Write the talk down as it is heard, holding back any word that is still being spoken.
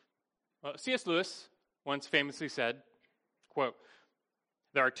Well, C.S. Lewis once famously said, quote,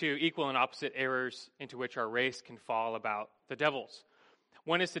 "There are two equal and opposite errors into which our race can fall about the devils.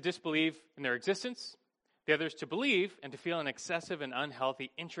 One is to disbelieve in their existence. The other is to believe and to feel an excessive and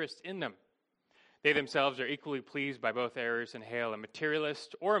unhealthy interest in them. They themselves are equally pleased by both errors and hail a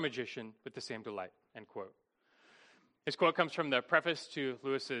materialist or a magician with the same delight." End quote. This quote comes from the preface to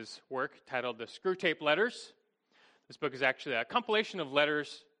Lewis's work titled The Screwtape Letters. This book is actually a compilation of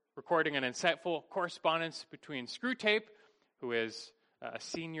letters recording an insightful correspondence between Screwtape, who is a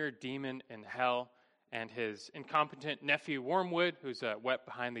senior demon in hell, and his incompetent nephew Wormwood, who's a wet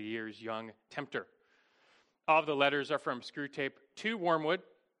behind the ears young tempter. All of the letters are from Screwtape to Wormwood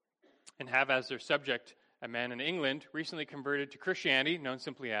and have as their subject a man in England recently converted to Christianity, known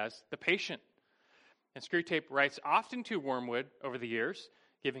simply as the Patient. And Screwtape writes often to Wormwood over the years,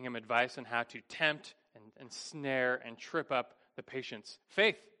 giving him advice on how to tempt and snare and trip up the patient's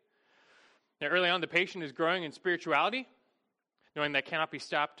faith. Now, early on, the patient is growing in spirituality. Knowing that cannot be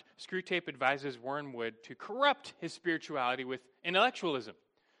stopped, Screwtape advises Wormwood to corrupt his spirituality with intellectualism,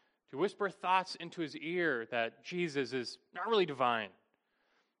 to whisper thoughts into his ear that Jesus is not really divine,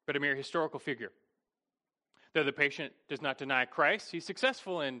 but a mere historical figure. Though the patient does not deny Christ, he's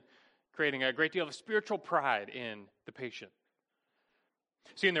successful in creating a great deal of spiritual pride in the patient.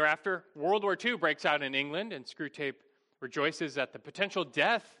 Soon thereafter, World War II breaks out in England, and Screwtape rejoices at the potential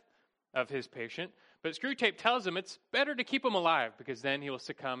death of his patient, but Screwtape tells him it's better to keep him alive because then he will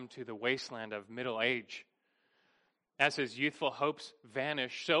succumb to the wasteland of middle age. As his youthful hopes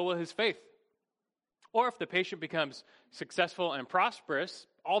vanish, so will his faith. Or if the patient becomes successful and prosperous,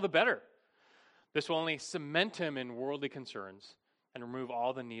 all the better. This will only cement him in worldly concerns and remove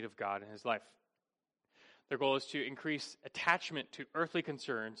all the need of God in his life. Their goal is to increase attachment to earthly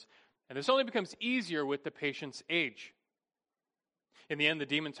concerns, and this only becomes easier with the patient's age. In the end, the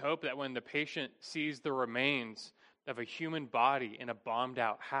demons hope that when the patient sees the remains of a human body in a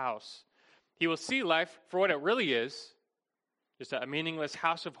bombed-out house, he will see life for what it really is, just a meaningless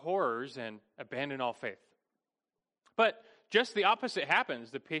house of horrors, and abandon all faith. But just the opposite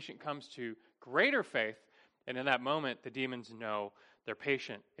happens. The patient comes to greater faith, and in that moment, the demons know their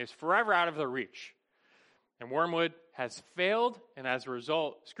patient is forever out of their reach. And Wormwood has failed, and as a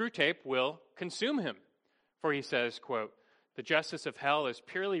result, Screwtape will consume him. For he says, quote, "The justice of hell is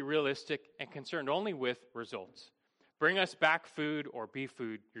purely realistic and concerned only with results. Bring us back food or be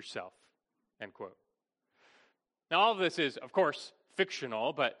food yourself." End quote. Now, all of this is, of course,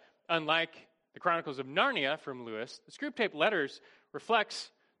 fictional, but unlike the Chronicles of Narnia from Lewis, the Screwtape Letters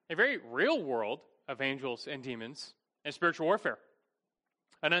reflects a very real world of angels and demons and spiritual warfare.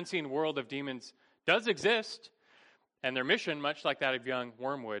 An unseen world of demons does exist, and their mission, much like that of young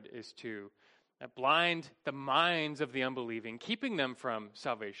Wormwood, is to blind the minds of the unbelieving, keeping them from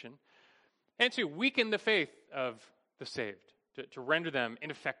salvation, and to weaken the faith of the saved, to render them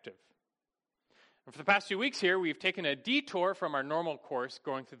ineffective. And for the past 2 weeks here, we've taken a detour from our normal course,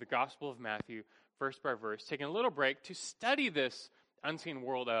 going through the Gospel of Matthew, verse by verse, taking a little break to study this unseen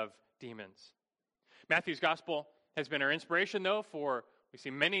world of demons. Matthew's Gospel has been our inspiration, though, for we see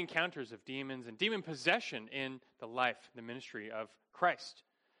many encounters of demons and demon possession in the life, the ministry of Christ.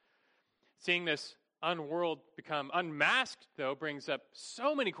 Seeing this unworld become unmasked, though, brings up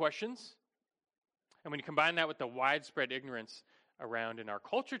so many questions. And when you combine that with the widespread ignorance around in our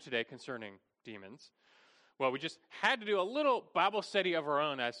culture today concerning demons, well, we just had to do a little Bible study of our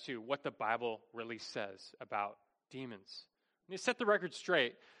own as to what the Bible really says about demons. And to set the record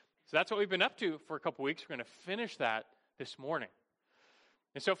straight, so that's what we've been up to for a couple weeks. We're going to finish that this morning.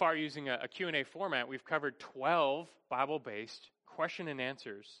 And so far, using a Q&A format, we've covered 12 Bible-based question and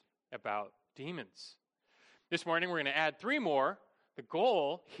answers about demons. This morning, we're going to add 3 more. The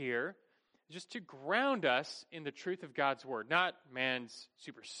goal here is just to ground us in the truth of God's word, not man's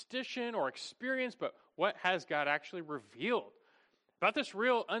superstition or experience, but what has God actually revealed about this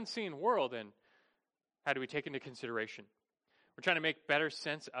real unseen world, and how do we take into consideration? We're trying to make better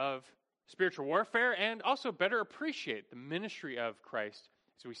sense of spiritual warfare and also better appreciate the ministry of Christ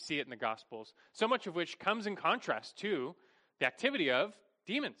as we see it in the Gospels, so much of which comes in contrast to the activity of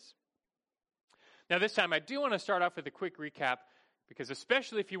demons. Now, this time, I do want to start off with a quick recap, because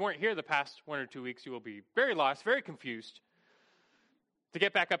especially if you weren't here the past 1 or 2 weeks, you will be very lost, very confused. To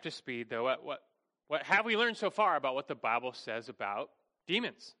get back up to speed, though, what have we learned so far about what the Bible says about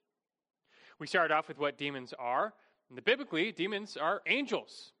demons? We started off with what demons are. And biblically, demons are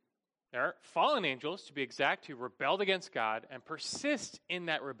angels. They're fallen angels, to be exact, who rebelled against God and persist in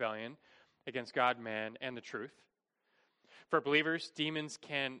that rebellion against God, man, and the truth. For believers, demons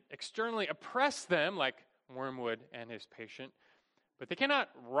can externally oppress them, like Wormwood and his patient, but they cannot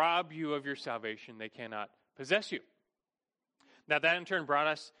rob you of your salvation. They cannot possess you. Now that in turn brought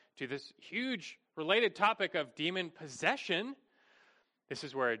us to this huge related topic of demon possession. This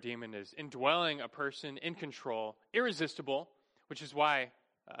is where a demon is indwelling a person in control, irresistible, which is why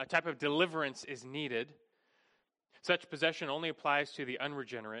a type of deliverance is needed. Such possession only applies to the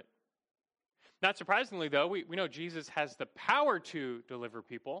unregenerate. Not surprisingly, though, we know Jesus has the power to deliver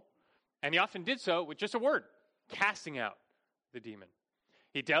people, and he often did so with just a word, casting out the demon.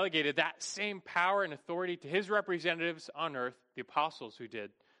 He delegated that same power and authority to his representatives on earth, the apostles, who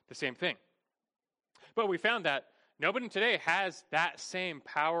did the same thing. But we found that nobody today has that same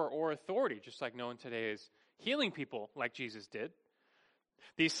power or authority, just like no one today is healing people like Jesus did.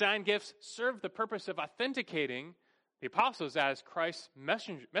 These sign gifts serve the purpose of authenticating the apostles as Christ's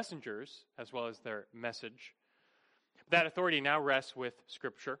messengers, as well as their message. That authority now rests with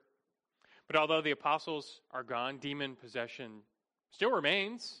Scripture. But although the apostles are gone, demon possession still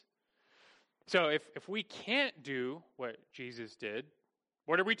remains. So if we can't do what Jesus did,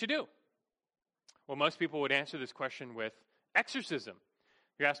 what are we to do? Well, most people would answer this question with exorcism.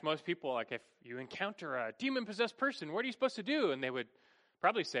 You ask most people, like, if you encounter a demon-possessed person, what are you supposed to do? And they would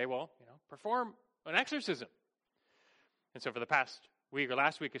probably say, well, perform an exorcism. And so for the past week, or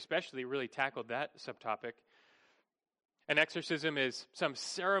last week especially, really tackled that subtopic. An exorcism is some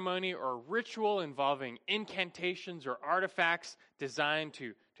ceremony or ritual involving incantations or artifacts designed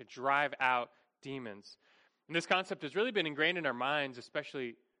to drive out demons. And this concept has really been ingrained in our minds,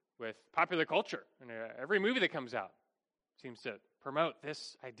 especially with popular culture. And every movie that comes out seems to promote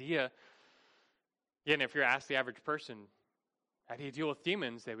this idea. Again, if you're asked the average person, how do you deal with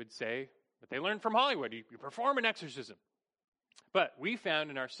demons? They would say that they learned from Hollywood. You perform an exorcism. But we found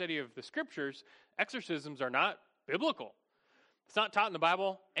in our study of the Scriptures, exorcisms are not biblical. It's not taught in the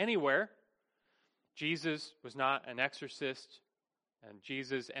Bible anywhere. Jesus was not an exorcist, and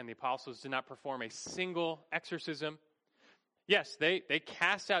Jesus and the apostles did not perform a single exorcism. Yes, they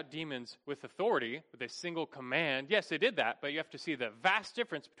cast out demons with authority, with a single command. Yes, they did that, but you have to see the vast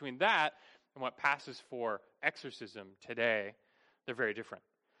difference between that and what passes for exorcism today. They're very different.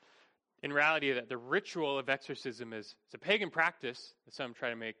 In reality, the ritual of exorcism is a pagan practice that some try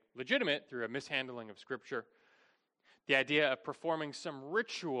to make legitimate through a mishandling of Scripture. The idea of performing some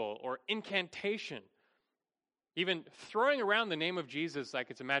ritual or incantation, even throwing around the name of Jesus like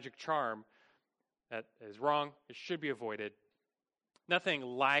it's a magic charm, that is wrong. It should be avoided. Nothing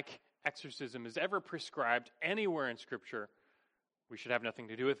like exorcism is ever prescribed anywhere in Scripture. We should have nothing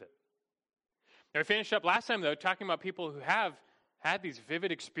to do with it. Now, we finished up last time, though, talking about people who have had these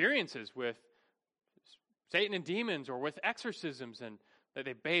vivid experiences with Satan and demons or with exorcisms, and that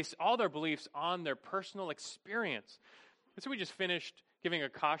they base all their beliefs on their personal experience. And so we just finished giving a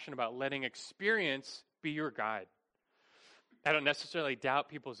caution about letting experience be your guide. I don't necessarily doubt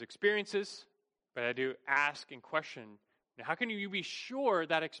people's experiences, but I do ask and question, how can you be sure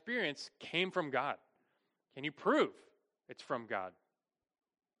that experience came from God? Can you prove it's from God?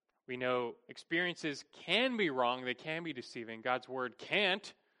 We know experiences can be wrong, they can be deceiving. God's word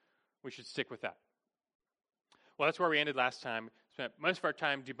can't. We should stick with that. Well, that's where we ended last time. Spent most of our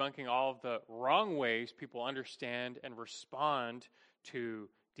time debunking all of the wrong ways people understand and respond to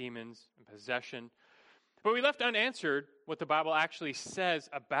demons and possession. But we left unanswered what the Bible actually says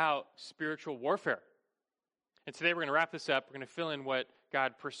about spiritual warfare. And today we're going to wrap this up. We're going to fill in what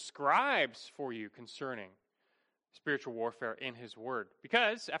God prescribes for you concerning spiritual warfare in His Word.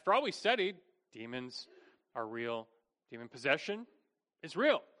 Because, after all we studied, demons are real. Demon possession is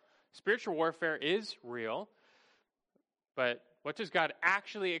real. Spiritual warfare is real. But what does God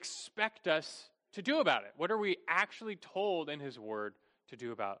actually expect us to do about it? What are we actually told in His Word to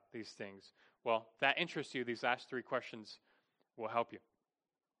do about these things? Well, if that interests you, these last three questions will help you.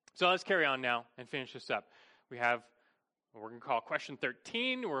 So let's carry on now and finish this up. We have what we're going to call question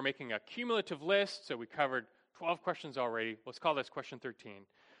 13. We're making a cumulative list, so we covered 12 questions already. Let's call this question 13.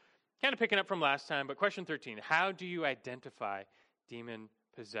 Kind of picking up from last time, but question 13. How do you identify demon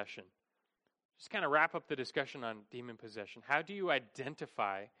possession? Just kind of wrap up the discussion on demon possession. How do you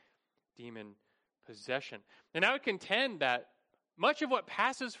identify demon possession? And I would contend that much of what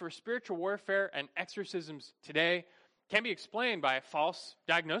passes for spiritual warfare and exorcisms today can be explained by a false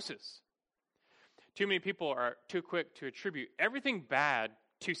diagnosis. Too many people are too quick to attribute everything bad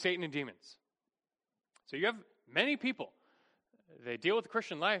to Satan and demons. So you have many people, they deal with the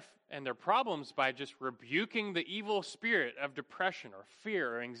Christian life and their problems by just rebuking the evil spirit of depression or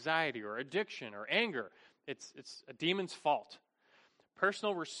fear or anxiety or addiction or anger. It's a demon's fault.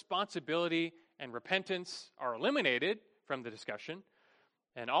 Personal responsibility and repentance are eliminated from the discussion,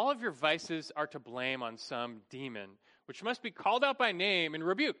 and all of your vices are to blame on some demon, which must be called out by name and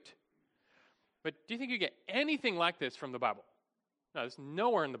rebuked. But do you think you get anything like this from the Bible? No, there's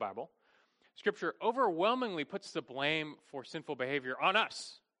nowhere in the Bible. Scripture overwhelmingly puts the blame for sinful behavior on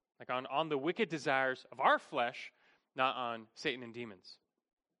us, like on the wicked desires of our flesh, not on Satan and demons.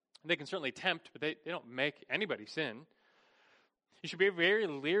 They can certainly tempt, but they don't make anybody sin. You should be very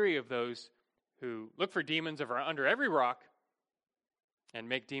leery of those who look for demons under every rock and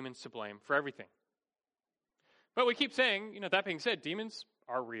make demons to blame for everything. But we keep saying, that being said, demons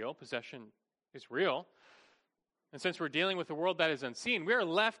are real. Possession is real. And since we're dealing with a world that is unseen, we are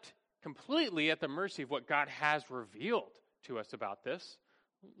left completely at the mercy of what God has revealed to us about this.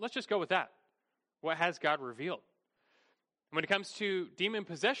 Let's just go with that. What has God revealed? When it comes to demon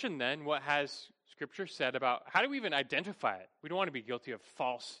possession, then, what has Scripture said about how do we even identify it? We don't want to be guilty of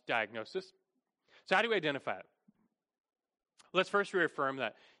false diagnosis. So how do we identify it? Let's first reaffirm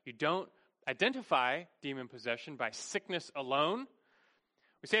that you don't identify demon possession by sickness alone.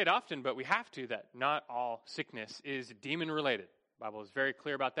 We say it often, but we have to, that not all sickness is demon-related. The Bible is very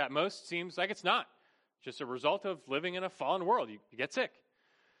clear about that. Most seems like it's not. It's just a result of living in a fallen world. You get sick.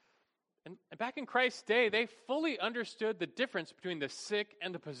 And back in Christ's day, they fully understood the difference between the sick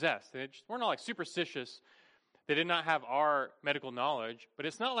and the possessed. They just weren't all like superstitious. They did not have our medical knowledge, but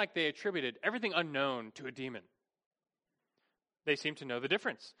it's not like they attributed everything unknown to a demon. They seem to know the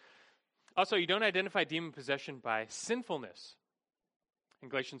difference. Also, you don't identify demon possession by sinfulness. In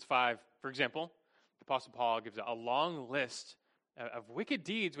Galatians 5, for example, the Apostle Paul gives a long list of wicked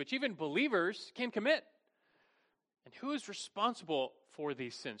deeds which even believers can commit. And who is responsible for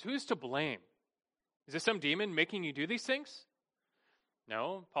these sins? Who is to blame? Is it some demon making you do these things?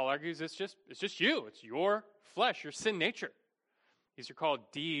 No, Paul argues it's just you. It's your flesh, your sin nature. These are called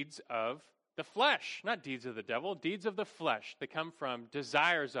deeds of the flesh, not deeds of the devil, deeds of the flesh. They come from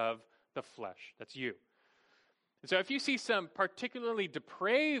desires of the flesh. That's you. And so if you see some particularly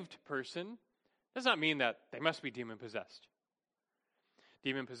depraved person, it does not mean that they must be demon-possessed.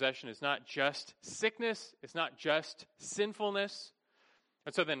 Demon possession is not just sickness. It's not just sinfulness.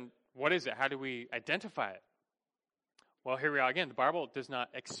 And so then, what is it? How do we identify it? Well, here we are again. The Bible does not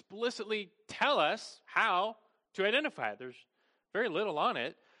explicitly tell us how to identify it. There's very little on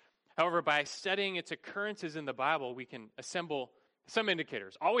it. However, by studying its occurrences in the Bible, we can assemble some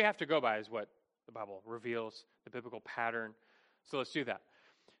indicators. All we have to go by is what the Bible reveals, the biblical pattern. So let's do that.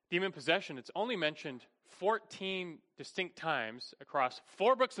 Demon possession, it's only mentioned 14 distinct times across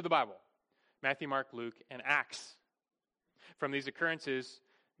 4 books of the Bible: Matthew, Mark, Luke, and Acts. From these occurrences,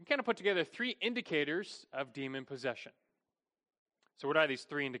 we kind of put together 3 indicators of demon possession. So what are these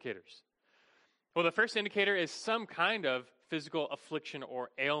 3 indicators? Well, the first indicator is some kind of physical affliction or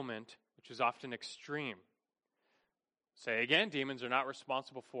ailment, which is often extreme. Say again, demons are not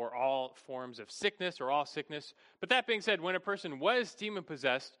responsible for all forms of sickness or all sickness. But that being said, when a person was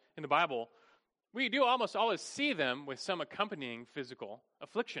demon-possessed in the Bible, we do almost always see them with some accompanying physical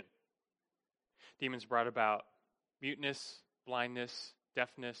affliction. Demons brought about muteness, blindness,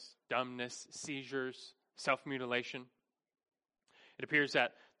 deafness, dumbness, seizures, self-mutilation. It appears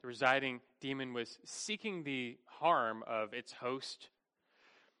that the residing demon was seeking the harm of its host.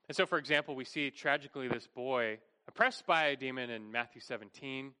 And so, for example, we see tragically this boy oppressed by a demon in Matthew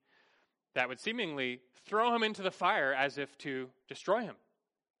 17 that would seemingly throw him into the fire as if to destroy him.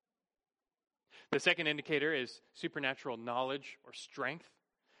 The second indicator is supernatural knowledge or strength.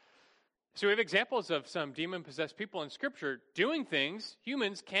 So we have examples of some demon-possessed people in Scripture doing things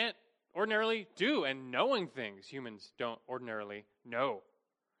humans can't ordinarily do, and knowing things humans don't ordinarily know.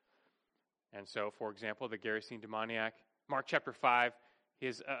 And so, for example, the Gerasene demoniac, Mark chapter 5, he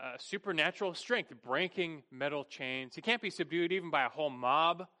has a supernatural strength, breaking metal chains. He can't be subdued even by a whole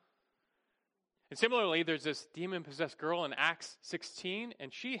mob. And similarly, there's this demon-possessed girl in Acts 16,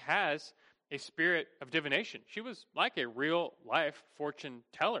 and she has a spirit of divination. She was like a real-life fortune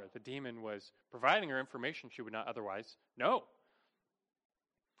teller. The demon was providing her information she would not otherwise know.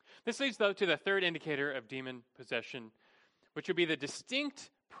 This leads, though, to the third indicator of demon possession, which would be the distinct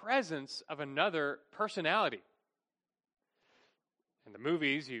presence of another personality. In the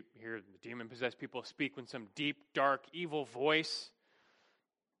movies, you hear the demon-possessed people speak with some deep, dark, evil voice.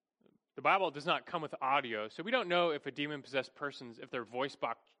 The Bible does not come with audio, so we don't know if a demon-possessed person's, if their voice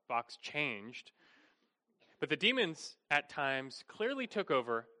box changed. But the demons, at times, clearly took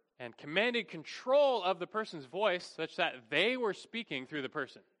over and commanded control of the person's voice such that they were speaking through the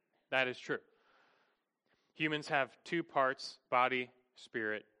person. That is true. Humans have 2 parts, body,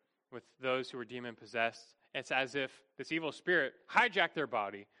 spirit. With those who are demon-possessed, it's as if this evil spirit hijacked their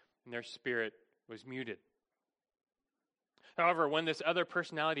body and their spirit was muted. However, when this other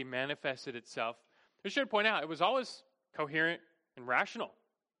personality manifested itself, we should point out it was always coherent, and rational.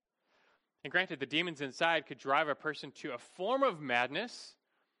 And granted, the demons inside could drive a person to a form of madness.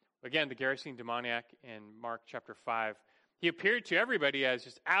 Again, the Gerasene demoniac in Mark chapter 5, he appeared to everybody as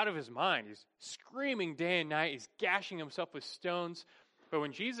just out of his mind. He's screaming day and night. He's gashing himself with stones. But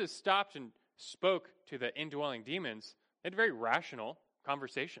when Jesus stopped and spoke to the indwelling demons, they had a very rational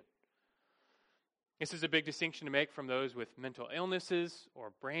conversation. This is a big distinction to make from those with mental illnesses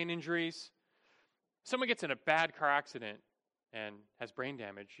or brain injuries. Someone gets in a bad car accident and has brain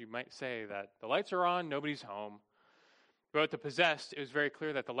damage, you might say that the lights are on, nobody's home. But with the possessed, it was very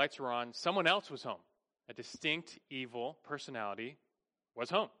clear that the lights were on, someone else was home. A distinct evil personality was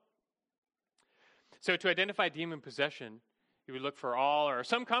home. So to identify demon possession, you would look for all or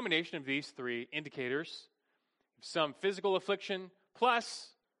some combination of these three indicators: some physical affliction, plus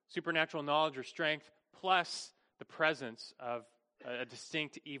supernatural knowledge or strength, plus the presence of a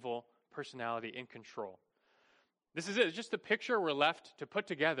distinct evil personality in control. This is it. It's just the picture we're left to put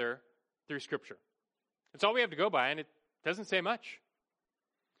together through Scripture. It's all we have to go by, and it doesn't say much.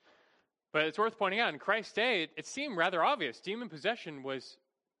 But it's worth pointing out, in Christ's day, it seemed rather obvious. Demon possession was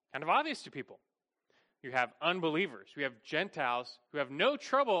kind of obvious to people. You have unbelievers. We have Gentiles who have no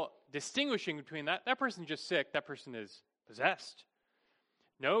trouble distinguishing between that person's just sick, that person is possessed.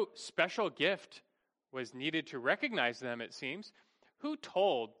 No special gift was needed to recognize them, it seems. Who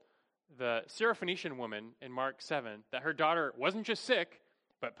told the Syrophoenician woman in Mark 7 that her daughter wasn't just sick,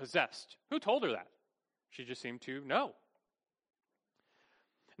 but possessed? Who told her that? She just seemed to know.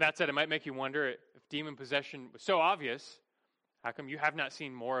 That said, it might make you wonder, if demon possession was so obvious, how come you have not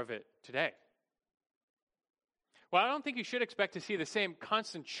seen more of it today? Well, I don't think you should expect to see the same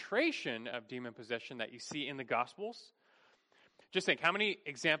concentration of demon possession that you see in the Gospels. Just think, how many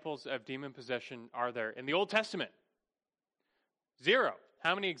examples of demon possession are there in the Old Testament? 0.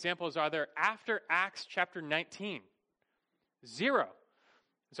 How many examples are there after Acts chapter 19? 0.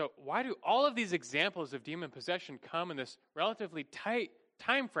 So why do all of these examples of demon possession come in this relatively tight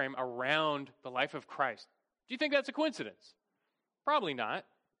time frame around the life of Christ? Do you think that's a coincidence? Probably not.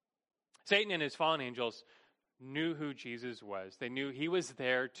 Satan and his fallen angels knew who Jesus was. They knew he was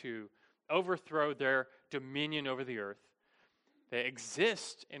there to overthrow their dominion over the earth. They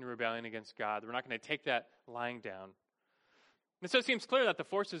exist in rebellion against God. We're not going to take that lying down. And so it seems clear that the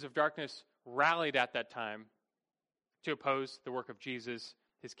forces of darkness rallied at that time to oppose the work of Jesus,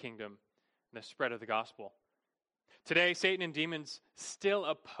 his kingdom, and the spread of the gospel. Today, Satan and demons still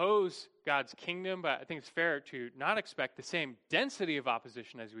oppose God's kingdom, but I think it's fair to not expect the same density of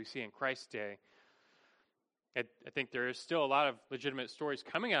opposition as we see in Christ's day. I think there is still a lot of legitimate stories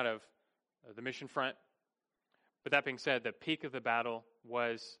coming out of the mission front. But that being said, the peak of the battle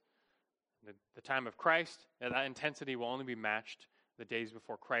was the time of Christ, and that intensity will only be matched the days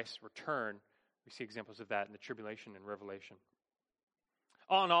before Christ's return. We see examples of that in the tribulation and Revelation.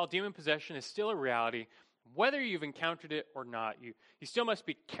 All in all, demon possession is still a reality. Whether you've encountered it or not, you still must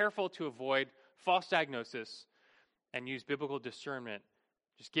be careful to avoid false diagnosis and use biblical discernment,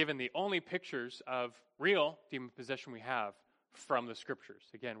 just given the only pictures of real demon possession we have from the Scriptures.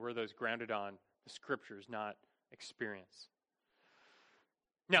 Again, we're those grounded on the Scriptures, not experience.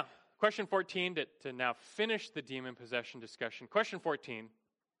 Now, question 14, to now finish the demon possession discussion. Question 14.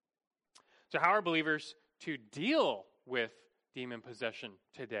 So how are believers to deal with demon possession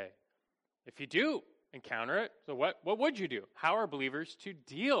today? If you do encounter it, so what would you do? How are believers to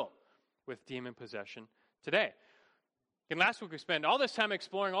deal with demon possession today? And last week we spent all this time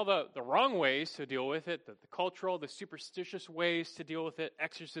exploring all the wrong ways to deal with it, the cultural, the superstitious ways to deal with it,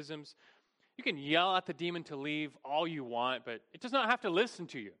 exorcisms. You can yell at the demon to leave all you want, but it does not have to listen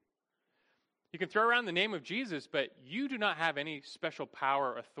to you. You can throw around the name of Jesus, but you do not have any special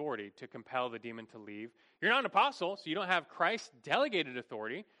power or authority to compel the demon to leave. You're not an apostle, so you don't have Christ's delegated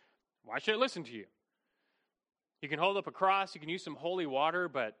authority. Why should it listen to you? You can hold up a cross, you can use some holy water,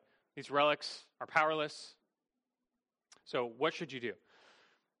 but these relics are powerless. So what should you do?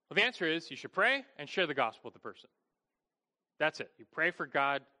 Well, the answer is you should pray and share the gospel with the person. That's it. You pray for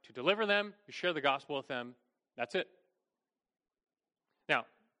God to deliver them, you share the gospel with them. That's it. Now,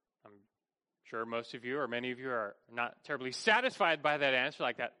 I'm sure most of you or many of you are not terribly satisfied by that answer.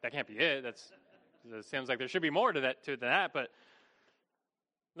 Like that can't be it. It seems like there should be more to that, but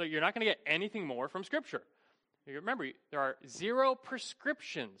look, you're not going to get anything more from Scripture. Remember, there are 0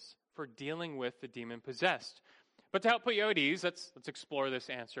 prescriptions for dealing with the demon-possessed. But to help put you at ease, let's explore this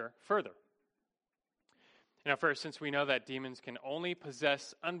answer further. Now, first, since we know that demons can only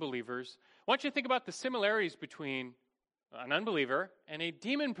possess unbelievers, I want you to think about the similarities between an unbeliever and a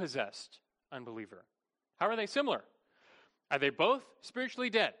demon-possessed unbeliever. How are they similar? Are they both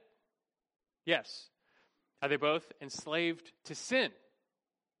spiritually dead? Yes. Are they both enslaved to sin?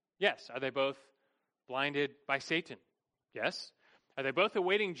 Yes. Are they both blinded by Satan? Yes. Are they both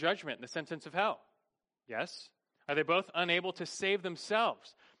awaiting judgment in the sentence of hell? Yes. Are they both unable to save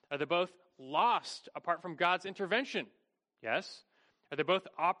themselves? Are they both lost apart from God's intervention? Yes. Are they both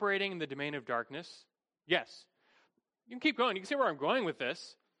operating in the domain of darkness? Yes. You can keep going. You can see where I'm going with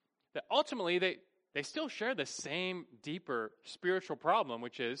this. That ultimately, they still share the same deeper spiritual problem,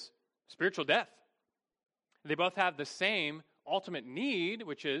 which is spiritual death. They both have the same ultimate need,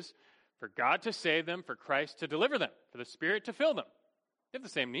 which is for God to save them, for Christ to deliver them, for the Spirit to fill them. They have the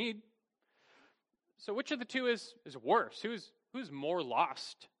same need. So which of the two is worse? Who's more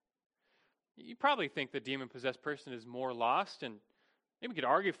lost? You probably think the demon-possessed person is more lost, and maybe we could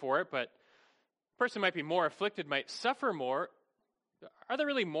argue for it, but the person might be more afflicted, might suffer more. Are they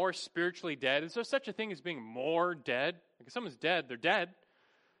really more spiritually dead? Is there such a thing as being more dead? Like if someone's dead, they're dead.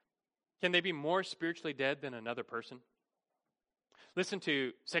 Can they be more spiritually dead than another person? Listen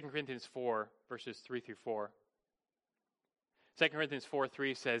to 2 Corinthians 4, verses 3 through 4. 2 Corinthians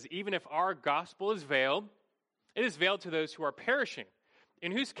 4:3 says, "Even if our gospel is veiled, it is veiled to those who are perishing,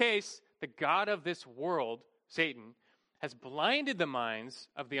 in whose case the God of this world, Satan, has blinded the minds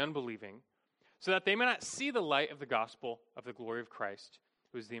of the unbelieving, so that they may not see the light of the gospel of the glory of Christ,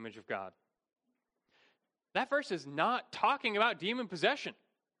 who is the image of God." That verse is not talking about demon possession,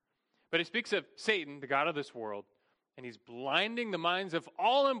 but it speaks of Satan, the God of this world, and he's blinding the minds of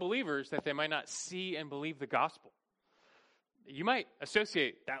all unbelievers that they might not see and believe the gospel. You might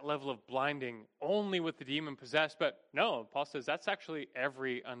associate that level of blinding only with the demon-possessed, but no, Paul says that's actually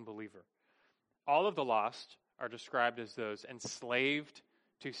every unbeliever. All of the lost are described as those enslaved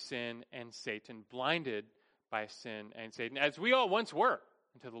to sin and Satan, blinded by sin and Satan, as we all once were,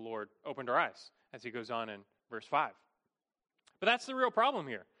 until the Lord opened our eyes, as he goes on in verse 5. But that's the real problem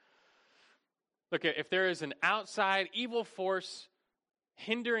here. Look, if there is an outside evil force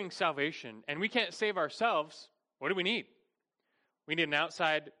hindering salvation, and we can't save ourselves, what do we need? We need an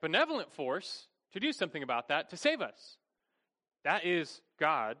outside benevolent force to do something about that, to save us. That is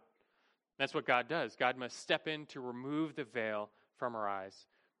God. That's what God does. God must step in to remove the veil from our eyes.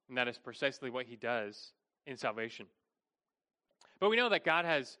 And that is precisely what he does in salvation. But we know that God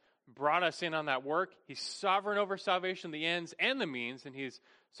has brought us in on that work. He's sovereign over salvation, the ends and the means, and he's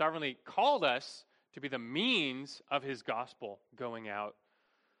sovereignly called us to be the means of his gospel going out.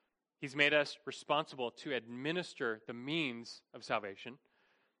 He's made us responsible to administer the means of salvation,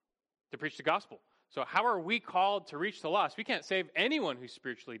 to preach the gospel. So how are we called to reach the lost? We can't save anyone who's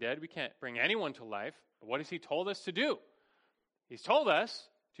spiritually dead. We can't bring anyone to life. But what has he told us to do? He's told us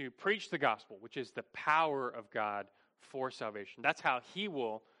to preach the gospel, which is the power of God for salvation. That's how he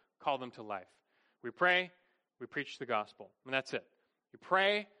will call them to life. We pray, we preach the gospel, and that's it. You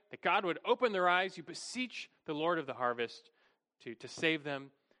pray that God would open their eyes. You beseech the Lord of the harvest to save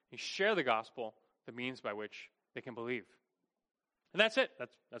them. You share the gospel, the means by which they can believe. And that's it.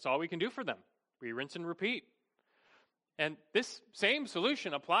 That's all we can do for them. We rinse and repeat. And this same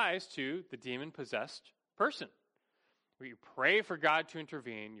solution applies to the demon-possessed person. You pray for God to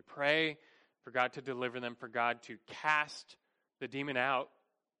intervene. You pray for God to deliver them, for God to cast the demon out,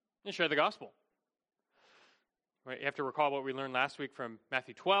 and share the gospel. Right? You have to recall what we learned last week from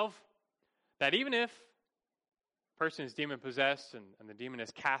Matthew 12, that even if a person is demon-possessed and the demon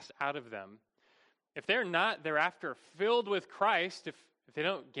is cast out of them, if they're not thereafter filled with Christ, if they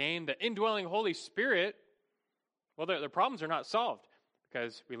don't gain the indwelling Holy Spirit, well, their problems are not solved,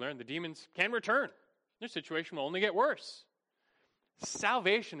 because we learned the demons can return. Their situation will only get worse.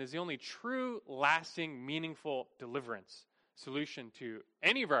 Salvation is the only true, lasting, meaningful deliverance solution to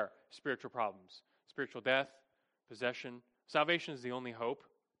any of our spiritual problems. Spiritual death, possession. Salvation is the only hope.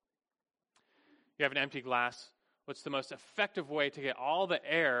 You have an empty glass. What's the most effective way to get all the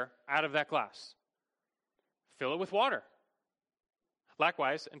air out of that glass? Fill it with water.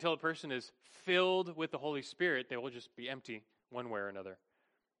 Likewise, until a person is filled with the Holy Spirit, they will just be empty one way or another.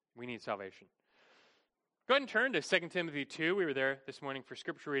 We need salvation. Go ahead and turn to 2 Timothy 2. We were there this morning for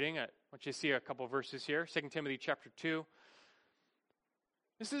scripture reading. I want you to see a couple of verses here. 2 Timothy chapter 2.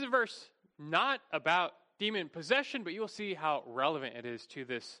 This is a verse not about demon possession, but you will see how relevant it is to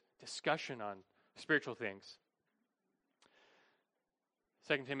this discussion on spiritual things.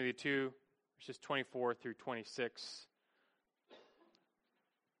 2 Timothy 2, verses 24 through 26.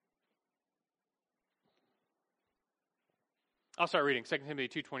 I'll start reading. 2 Timothy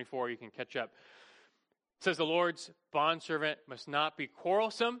 2:24, you can catch up. It says, "The Lord's bondservant must not be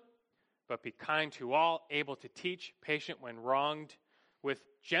quarrelsome, but be kind to all, able to teach, patient when wronged, with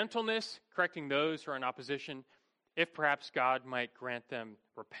gentleness correcting those who are in opposition, if perhaps God might grant them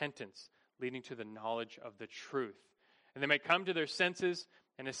repentance, leading to the knowledge of the truth. And they may come to their senses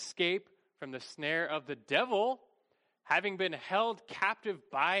and escape from the snare of the devil, having been held captive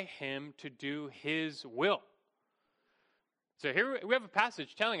by him to do his will. So here we have a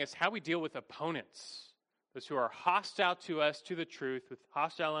passage telling us how we deal with opponents, those who are hostile to us, to the truth, with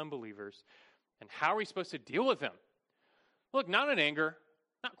hostile unbelievers, and how are we supposed to deal with them? Look, not in anger,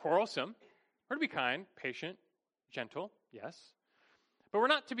 not quarrelsome. We're to be kind, patient, gentle, yes. But we're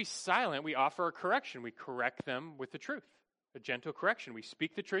not to be silent. We offer a correction. We correct them with the truth, a gentle correction. We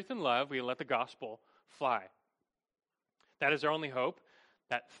speak the truth in love. We let the gospel fly. That is our only hope,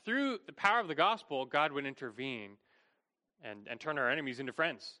 that through the power of the gospel, God would intervene and turn our enemies into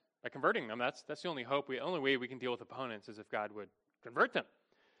friends by converting them. That's the only hope. The only way we can deal with opponents is if God would convert them.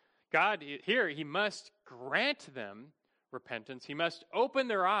 God, here, he must grant them repentance. He must open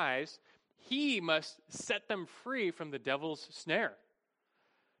their eyes. He must set them free from the devil's snare.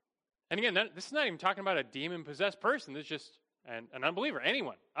 And again, this is not even talking about a demon-possessed person. This is just an unbeliever.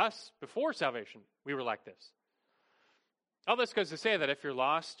 Anyone, us, before salvation, we were like this. All this goes to say that if you're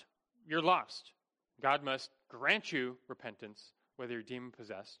lost, you're lost. God must grant you repentance, whether you're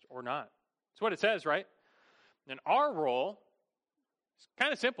demon-possessed or not. That's what it says, right? And our role is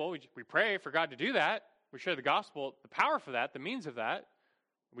kind of simple. We pray for God to do that. We share the gospel, the power for that, the means of that.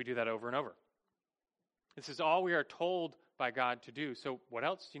 We do that over and over. This is all we are told by God to do. So what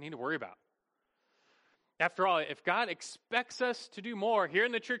else do you need to worry about? After all, if God expects us to do more here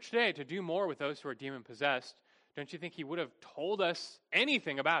in the church today, to do more with those who are demon-possessed, don't you think he would have told us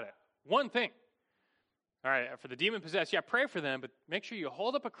anything about it? One thing. All right, for the demon-possessed, pray for them, but make sure you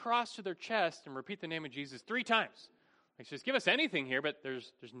hold up a cross to their chest and repeat the name of Jesus 3 times. Like, just give us anything here, but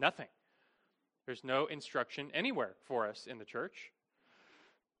there's nothing. There's no instruction anywhere for us in the church.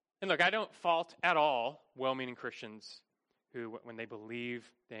 And look, I don't fault at all well-meaning Christians who, when they believe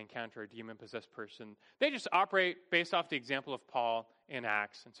they encounter a demon-possessed person, they just operate based off the example of Paul in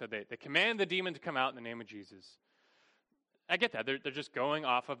Acts. And so they command the demon to come out in the name of Jesus. I get that. They're just going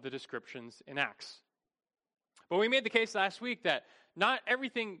off of the descriptions in Acts. But we made the case last week that not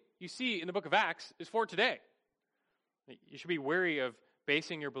everything you see in the book of Acts is for today. You should be wary of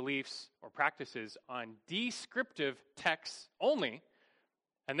basing your beliefs or practices on descriptive texts only.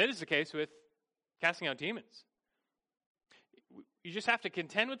 And that is the case with casting out demons. You just have to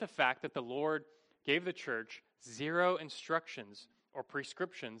contend with the fact that the Lord gave the church 0 instructions or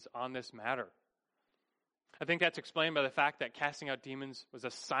prescriptions on this matter. I think that's explained by the fact that casting out demons was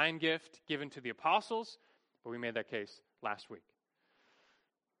a sign gift given to the apostles, but we made that case last week.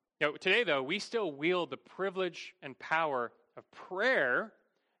 Today, though, we still wield the privilege and power of prayer.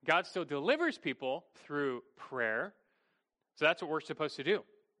 God still delivers people through prayer. So that's what we're supposed to do.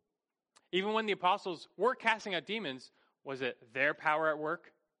 Even when the apostles were casting out demons, was it their power at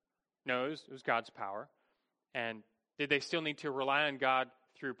work? No, it was God's power. And did they still need to rely on God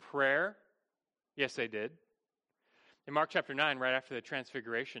through prayer? Yes, they did. In Mark chapter 9, right after the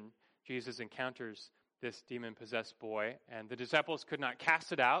transfiguration, Jesus encounters this demon-possessed boy, and the disciples could not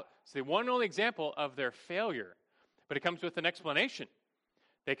cast it out. It's the one and only example of their failure. But it comes with an explanation.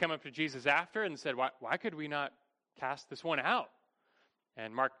 They come up to Jesus after and said, why could we not cast this one out?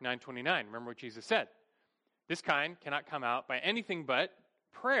 And Mark 9:29, remember what Jesus said. This kind cannot come out by anything but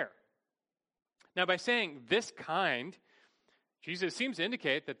prayer. Now, by saying this kind, Jesus seems to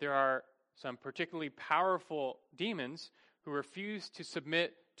indicate that there are some particularly powerful demons who refuse to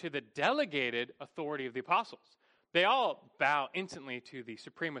submit to the delegated authority of the apostles. They all bow instantly to the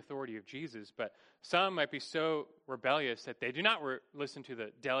supreme authority of Jesus, but some might be so rebellious that they do not listen to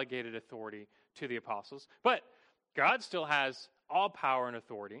the delegated authority to the apostles. But God still has all power and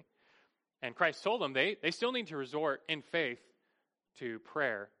authority, and Christ told them they still need to resort in faith to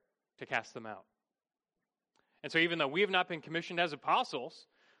prayer to cast them out. And so even though we have not been commissioned as apostles,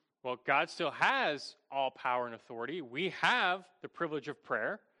 well, God still has all power and authority. We have the privilege of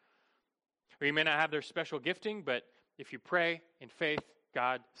prayer. We may not have their special gifting, but if you pray in faith,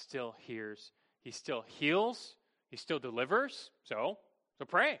 God still hears. He still heals. He still delivers. So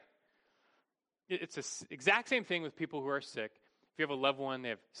pray. It's the exact same thing with people who are sick. If you have a loved one, they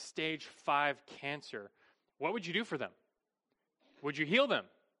have stage 5 cancer, what would you do for them? Would you heal them?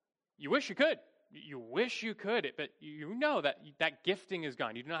 You wish you could. You wish you could, but you know that gifting is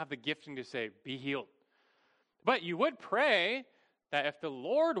gone. You do not have the gifting to say, be healed. But you would pray that if the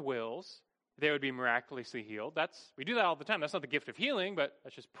Lord wills, they would be miraculously healed. We do that all the time. That's not the gift of healing, but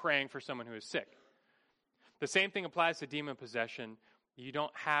that's just praying for someone who is sick. The same thing applies to demon possession. You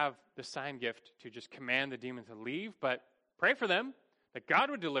don't have the sign gift to just command the demon to leave, but pray for them, that God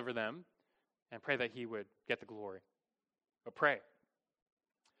would deliver them, and pray that he would get the glory. But pray.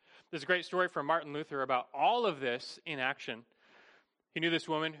 There's a great story from Martin Luther about all of this in action. He knew this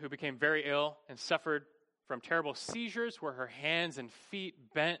woman who became very ill and suffered from terrible seizures where her hands and feet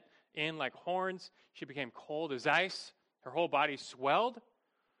bent in like horns. She became cold as ice. Her whole body swelled.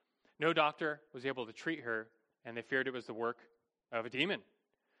 No doctor was able to treat her, and they feared it was the work of a demon.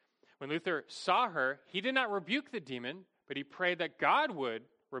 When Luther saw her, he did not rebuke the demon, but he prayed that God would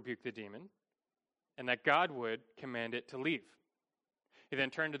rebuke the demon and that God would command it to leave. He then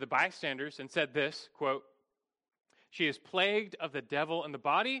turned to the bystanders and said this, quote, "She is plagued of the devil in the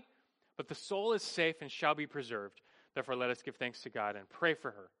body, but the soul is safe and shall be preserved. Therefore, let us give thanks to God and pray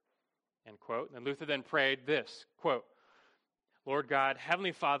for her." End quote. And Luther then prayed this, quote, "Lord God,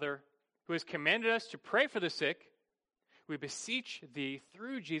 Heavenly Father, who has commanded us to pray for the sick, we beseech thee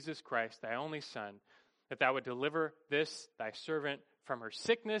through Jesus Christ, thy only Son, that thou would deliver this thy servant from her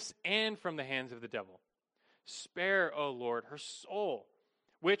sickness and from the hands of the devil. Spare, O Lord, her soul,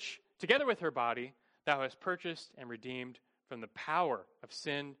 which, together with her body, thou hast purchased and redeemed from the power of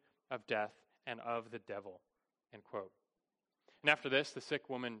sin, of death, and of the devil." End quote. And after this, the sick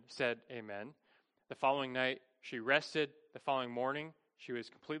woman said, "Amen." The following night, she rested. The following morning, she was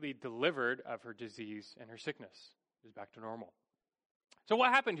completely delivered of her disease and her sickness. It was back to normal. So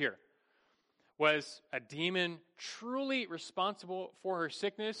what happened here? Was a demon truly responsible for her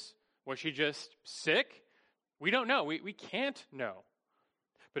sickness? Was she just sick? We don't know. We can't know.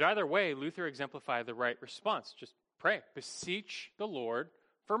 But either way, Luther exemplified the right response. Just pray. Beseech the Lord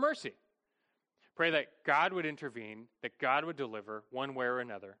for mercy. Pray that God would intervene, that God would deliver one way or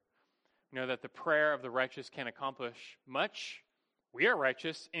another. You know that the prayer of the righteous can accomplish much. We are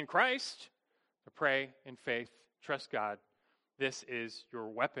righteous in Christ. So pray in faith. Trust God. This is your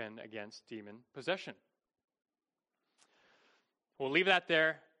weapon against demon possession. We'll leave that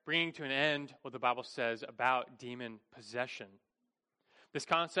there, bringing to an end what the Bible says about demon possession. This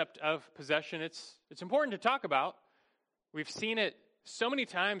concept of possession, it's important to talk about. We've seen it so many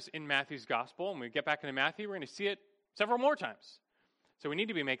times in Matthew's gospel, and when we get back into Matthew, we're going to see it several more times. So we need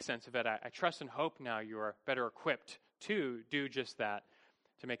to make sense of it. I trust and hope now you are better equipped to do just that,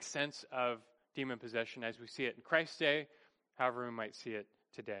 to make sense of demon possession as we see it in Christ's day, however we might see it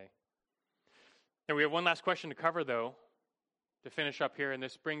today. And we have one last question to cover, though, to finish up here, and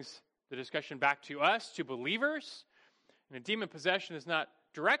this brings the discussion back to us, to believers. And a demon possession is not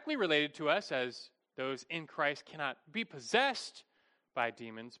directly related to us, as those in Christ cannot be possessed by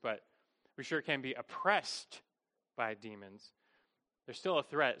demons, but we sure can be oppressed by demons. There's still a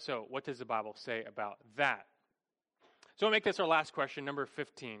threat, so what does the Bible say about that? So we'll make this our last question, number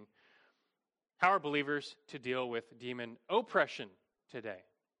 15. How are believers to deal with demon oppression today?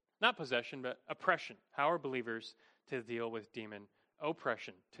 Not possession, but oppression. How are believers to deal with demon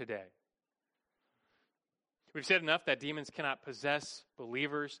oppression today? We've said enough that demons cannot possess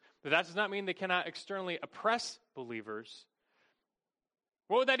believers, but that does not mean they cannot externally oppress believers.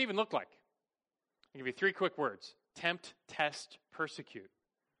 What would that even look like? I'll give you 3 quick words. Tempt, test, persecute.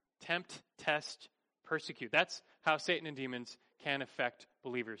 Tempt, test, persecute. That's how Satan and demons can affect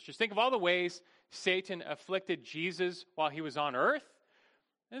believers. Just think of all the ways Satan afflicted Jesus while he was on earth,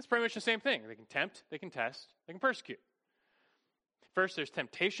 and it's pretty much the same thing. They can tempt, they can test, they can persecute. First, there's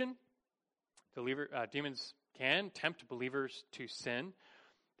temptation. Demons can tempt believers to sin.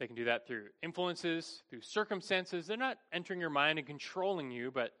 They can do that through influences, through circumstances. They're not entering your mind and controlling you,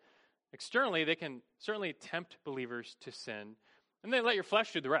 but externally, they can certainly tempt believers to sin. And they let your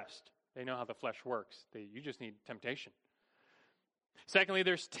flesh do the rest. They know how the flesh works. You just need temptation. Secondly,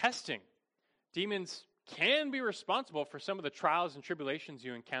 there's testing. Demons can be responsible for some of the trials and tribulations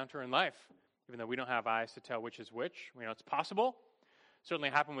you encounter in life, even though we don't have eyes to tell which is which. We know it's possible.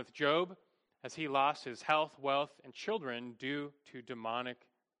 Certainly happened with Job, as he lost his health, wealth, and children due to demonic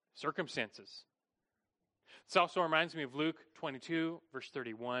circumstances. This also reminds me of Luke 22, verse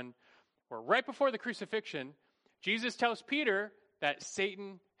 31, where right before the crucifixion, Jesus tells Peter that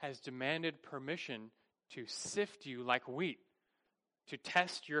Satan has demanded permission to sift you like wheat, to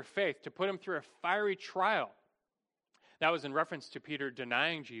test your faith, to put him through a fiery trial. That was in reference to Peter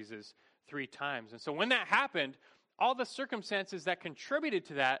denying Jesus 3 times. And so when that happened, all the circumstances that contributed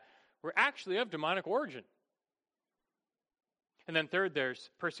to that were actually of demonic origin. And then third,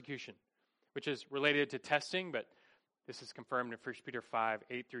 there's persecution, which is related to testing, but this is confirmed in 1 Peter 5,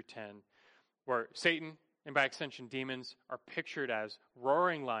 8 through 10, where Satan, and by extension demons, are pictured as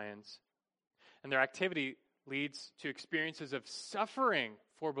roaring lions, and their activity leads to experiences of suffering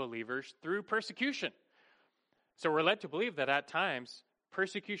for believers through persecution. So we're led to believe that at times,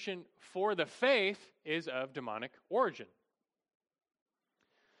 persecution for the faith is of demonic origin.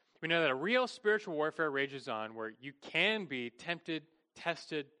 We know that a real spiritual warfare rages on where you can be tempted,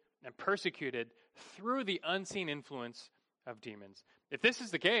 tested, and persecuted through the unseen influence of demons. If this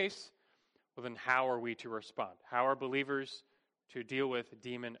is the case, well, then how are we to respond? How are believers to deal with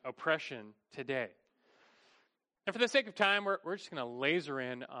demon oppression today? And for the sake of time, we're just going to laser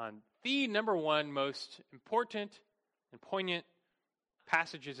in on the number one most important and poignant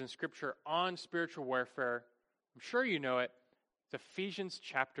passages in Scripture on spiritual warfare. I'm sure you know it. It's Ephesians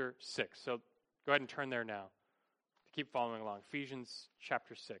chapter 6. So go ahead and turn there now to keep following along. Ephesians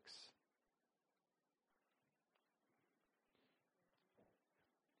chapter 6.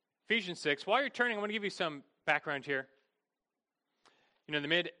 Ephesians 6. While you're turning, I want to give you some background here. You know, in the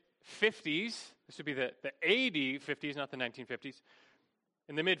mid-50s, this would be the AD 50s, not the 1950s.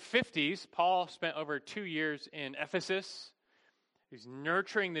 In the mid-50s, Paul spent over 2 years in Ephesus. He's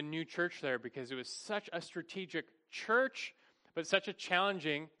nurturing the new church there because it was such a strategic church, but such a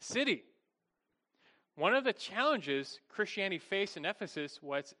challenging city. One of the challenges Christianity faced in Ephesus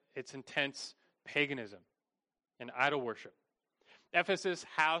was its intense paganism and idol worship. Ephesus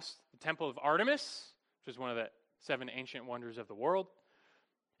housed the temple of Artemis, which is one of the 7 ancient wonders of the world.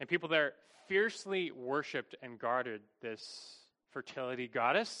 And people there fiercely worshipped and guarded this fertility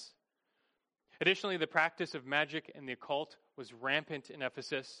goddess. Additionally, the practice of magic and the occult was rampant in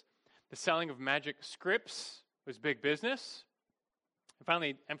Ephesus. The selling of magic scripts was big business. And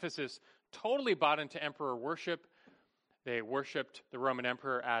finally, Ephesus totally bought into emperor worship. They worshipped the Roman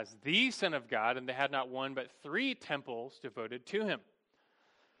emperor as the Son of God, and they had not one but 3 temples devoted to him.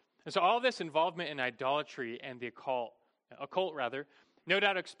 And so all this involvement in idolatry and the occult, no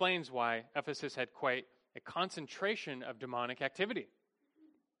doubt explains why Ephesus had quite a concentration of demonic activity.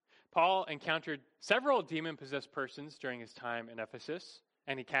 Paul encountered several demon-possessed persons during his time in Ephesus,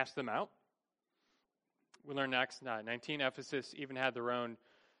 and he cast them out. We learn next, 19, Ephesus even had their own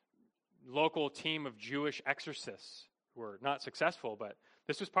local team of Jewish exorcists who were not successful, but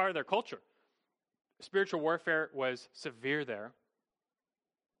this was part of their culture. Spiritual warfare was severe there.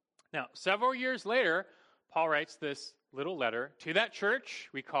 Now, several years later, Paul writes this little letter to that church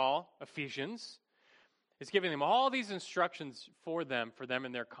we call Ephesians. He's giving them all these instructions for them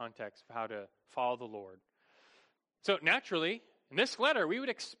in their context of how to follow the Lord. So naturally, in this letter, we would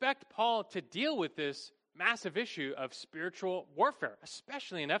expect Paul to deal with this massive issue of spiritual warfare,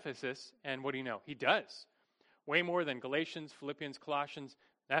 especially in Ephesus. And what do you know? He does. Way more than Galatians, Philippians, Colossians.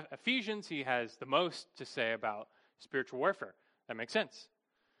 Ephesians, he has the most to say about spiritual warfare. That makes sense.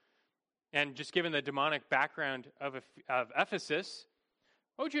 And just given the demonic background of Ephesus,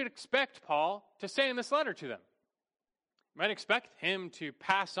 what would you expect Paul to say in this letter to them? You might expect him to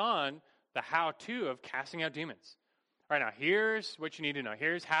pass on the how-to of casting out demons. All right, now here's what you need to know.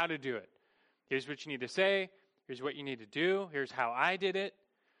 Here's how to do it. Here's what you need to say. Here's what you need to do. Here's how I did it.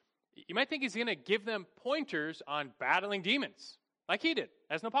 You might think he's going to give them pointers on battling demons, like he did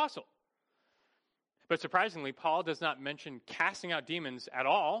as an apostle. But surprisingly, Paul does not mention casting out demons at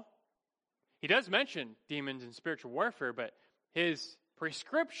all. He does mention demons in spiritual warfare, but his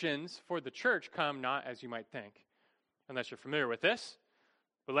prescriptions for the church come not as you might think, unless you're familiar with this.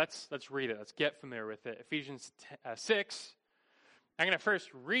 But let's read it. Let's get familiar with it. Ephesians 6. I'm going to first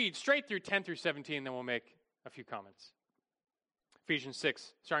read straight through 10 through 17, then we'll make a few comments. Ephesians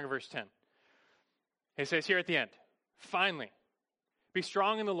 6, starting at verse 10. It says here at the end, "Finally, be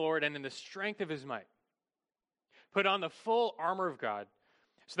strong in the Lord and in the strength of his might. Put on the full armor of God,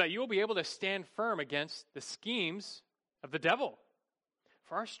 so that you will be able to stand firm against the schemes of the devil.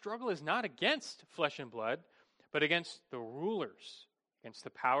 For our struggle is not against flesh and blood, but against the rulers, against the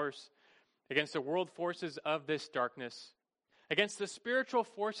powers, against the world forces of this darkness, against the spiritual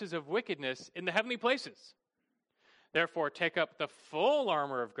forces of wickedness in the heavenly places. Therefore, take up the full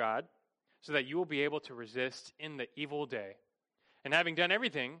armor of God, so that you will be able to resist in the evil day, and having done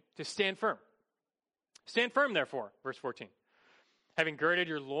everything, to stand firm. Stand firm, therefore," verse 14, "having girded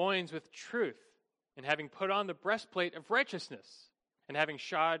your loins with truth, and having put on the breastplate of righteousness, and having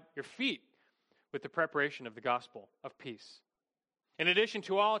shod your feet with the preparation of the gospel of peace. In addition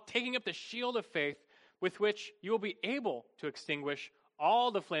to all, taking up the shield of faith, with which you will be able to extinguish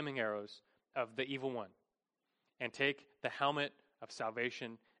all the flaming arrows of the evil one, and take the helmet of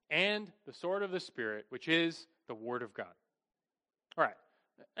salvation and the sword of the Spirit, which is the word of God." All right,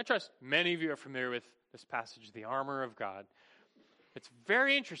 I trust many of you are familiar with this passage, the armor of God. It's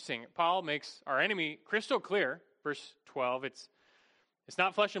very interesting. Paul makes our enemy crystal clear. Verse 12, it's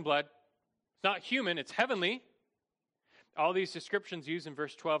not flesh and blood. It's not human. It's heavenly. All these descriptions used in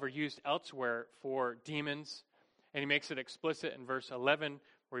verse 12 are used elsewhere for demons. And he makes it explicit in verse 11,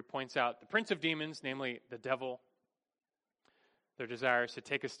 where he points out the prince of demons, namely the devil. Their desire is to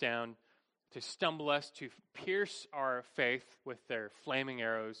take us down, to stumble us, to pierce our faith with their flaming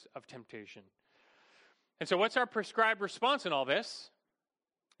arrows of temptation. And so what's our prescribed response in all this?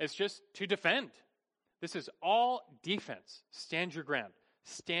 It's just to defend. This is all defense. Stand your ground.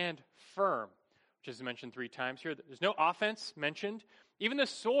 Stand firm, which is mentioned 3 times here. There's no offense mentioned. Even the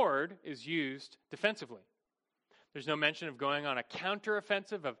sword is used defensively. There's no mention of going on a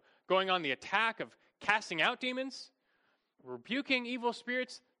counteroffensive, of going on the attack, of casting out demons, rebuking evil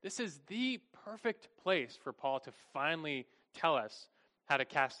spirits. This is the perfect place for Paul to finally tell us how to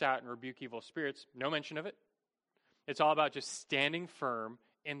cast out and rebuke evil spirits. No mention of it. It's all about just standing firm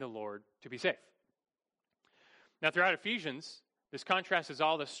in the Lord to be safe. Now, throughout Ephesians, this contrast is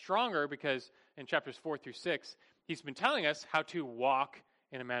all the stronger because in chapters 4 through 6, he's been telling us how to walk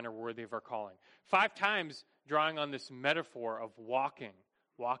in a manner worthy of our calling. 5 times drawing on this metaphor of walking.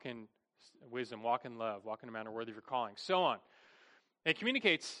 Walk in wisdom, walk in love, walk in a manner worthy of your calling, so on. It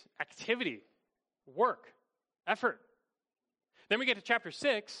communicates activity, work, effort. Then we get to chapter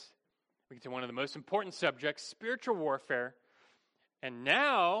 6. We get to one of the most important subjects, spiritual warfare. And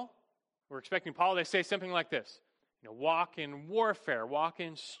now we're expecting Paul to say something like this. Walk in warfare, walk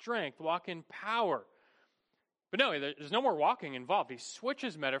in strength, walk in power. But no, there's no more walking involved. He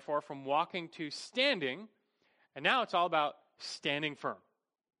switches metaphor from walking to standing, and now it's all about standing firm.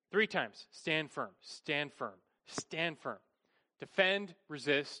 3 times, stand firm, stand firm, stand firm. Defend,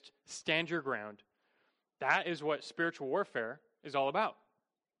 resist, stand your ground. That is what spiritual warfare is all about.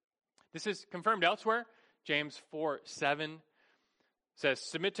 This is confirmed elsewhere. James 4:7 says,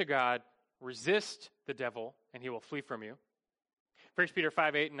 submit to God, resist the devil, and he will flee from you. 1 Peter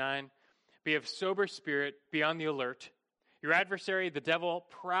 5:8-9, be of sober spirit, be on the alert. Your adversary, the devil,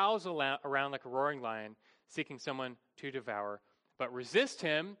 prowls around like a roaring lion, seeking someone to devour. But resist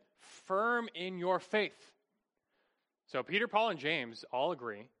him, firm in your faith. So Peter, Paul, and James all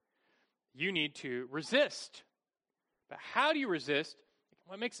agree you need to resist. But how do you resist?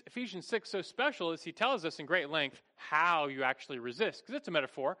 What makes Ephesians 6 so special is he tells us in great length how you actually resist, because it's a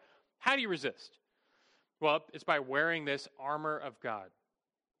metaphor. How do you resist? Well, it's by wearing this armor of God.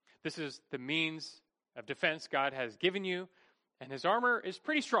 This is the means of defense God has given you, and his armor is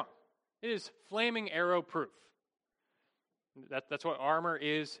pretty strong. It is flaming arrow proof. That's what armor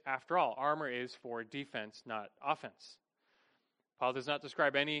is after all. Armor is for defense, not offense. Paul does not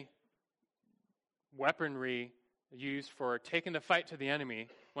describe any weaponry used for taking the fight to the enemy.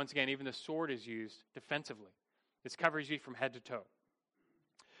 Once again, even the sword is used defensively. This covers you from head to toe.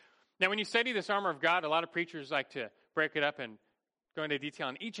 Now, when you study this armor of God, a lot of preachers like to break it up and go into detail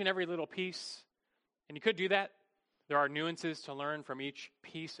on each and every little piece. And you could do that. There are nuances to learn from each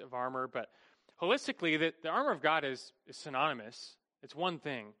piece of armor, but holistically, the armor of God is synonymous. It's one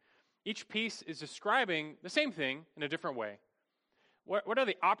thing. Each piece is describing the same thing in a different way. What are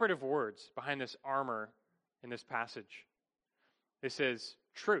the operative words behind this armor in this passage? This is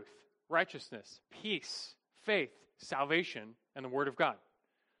truth, righteousness, peace, faith, salvation, and the word of God.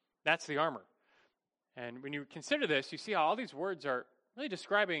 That's the armor. And when you consider this, you see how all these words are really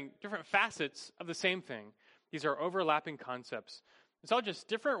describing different facets of the same thing. These are overlapping concepts. It's all just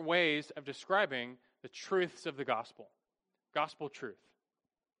different ways of describing the truths of the gospel. Gospel truth.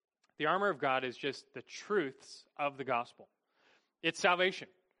 The armor of God is just the truths of the gospel. It's salvation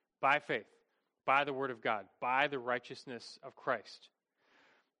by faith, by the word of God, by the righteousness of Christ.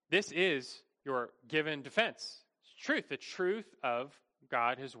 This is your given defense. It's truth, the truth of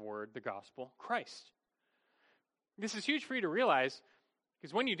God, his word, the gospel, Christ. This is huge for you to realize,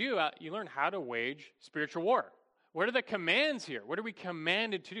 because when you do, you learn how to wage spiritual war. What are the commands here? What are we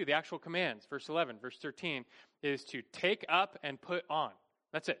commanded to do? The actual commands. Verse 11, verse 13 is to take up and put on.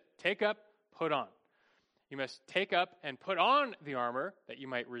 That's it. Take up, put on. You must take up and put on the armor that you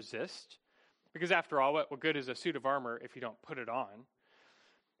might resist. Because after all, what good is a suit of armor if you don't put it on?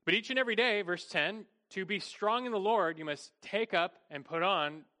 But each and every day, verse 10, to be strong in the Lord, you must take up and put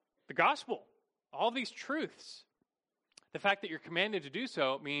on the gospel. All these truths. The fact that you're commanded to do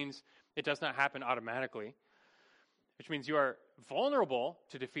so means it does not happen automatically, which means you are vulnerable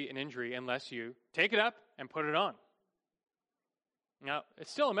to defeat and injury unless you take it up and put it on. Now,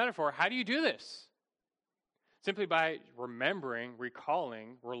 it's still a metaphor. How do you do this? Simply by remembering,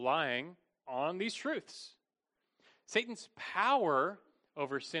 recalling, relying on these truths. Satan's power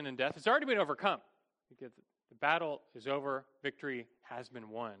over sin and death has already been overcome. Because the battle is over, victory has been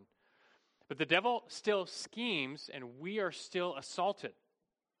won. But the devil still schemes, and we are still assaulted.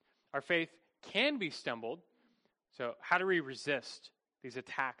 Our faith can be stumbled. So how do we resist these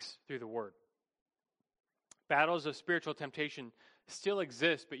attacks through the word? Battles of spiritual temptation still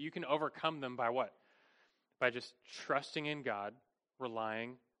exist, but you can overcome them by what? By just trusting in God,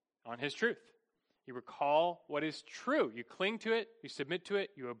 relying on his truth. You recall what is true. You cling to it. You submit to it.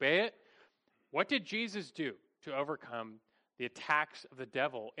 You obey it. What did Jesus do to overcome the attacks of the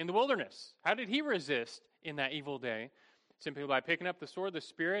devil in the wilderness? How did he resist in that evil day? Simply by picking up the sword of the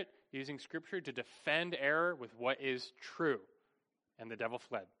Spirit, using Scripture to defend error with what is true. And the devil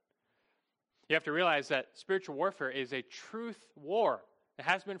fled. You have to realize that spiritual warfare is a truth war. It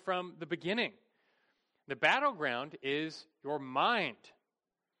has been from the beginning. The battleground is your mind.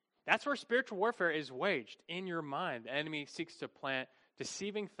 That's where spiritual warfare is waged, in your mind. The enemy seeks to plant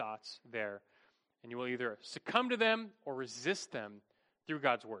deceiving thoughts there, and you will either succumb to them or resist them through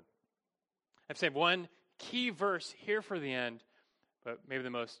God's word. I've saved one key verse here for the end, but maybe the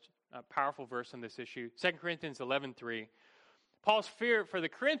most powerful verse on this issue, 2 Corinthians 11:3. Paul's fear for the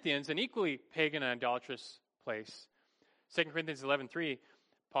Corinthians, an equally pagan and idolatrous place. 2 Corinthians 11:3,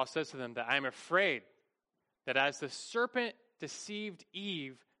 Paul says to them that I am afraid that as the serpent deceived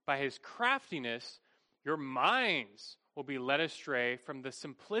Eve by his craftiness, your minds will be led astray from the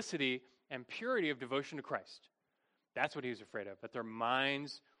simplicity and purity of devotion to Christ. That's what he was afraid of, that their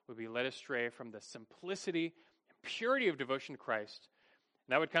minds would be led astray from the simplicity and purity of devotion to Christ.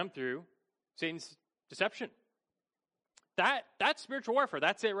 And that would come through Satan's deception. That's spiritual warfare.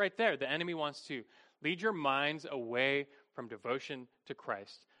 That's it right there. The enemy wants to lead your minds away from devotion to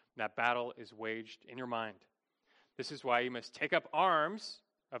Christ. And that battle is waged in your mind. This is why you must take up arms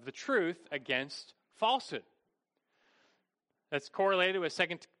of the truth against falsehood. That's correlated with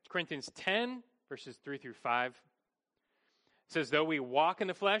 2 Corinthians 10, verses 3 through 5. It says, though we walk in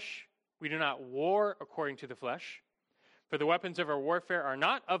the flesh, we do not war according to the flesh. For the weapons of our warfare are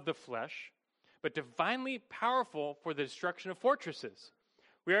not of the flesh, but divinely powerful for the destruction of fortresses.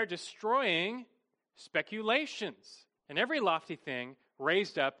 We are destroying speculations and every lofty thing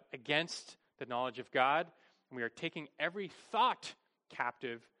raised up against the knowledge of God, and we are taking every thought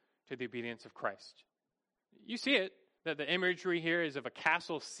captive to the obedience of Christ. You see it, that the imagery here is of a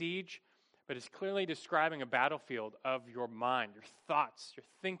castle siege, but it's clearly describing a battlefield of your mind, your thoughts, your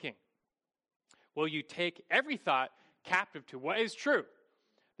thinking. Will you take every thought captive to what is true,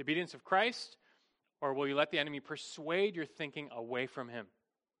 the obedience of Christ, or will you let the enemy persuade your thinking away from him?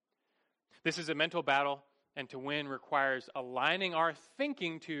 This is a mental battle, and to win requires aligning our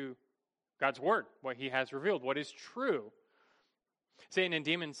thinking to God's word, what he has revealed, what is true. Satan and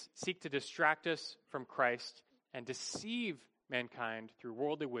demons seek to distract us from Christ and deceive mankind through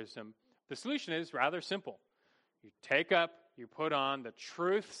worldly wisdom. The solution is rather simple. You take up, you put on the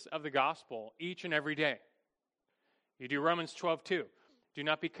truths of the gospel each and every day. You do Romans 12:2. Do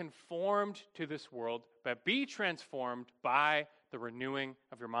not be conformed to this world, but be transformed by the renewing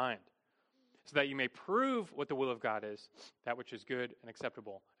of your mind, so that you may prove what the will of God is, that which is good and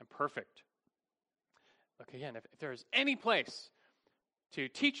acceptable and perfect. Look, again, if there is any place to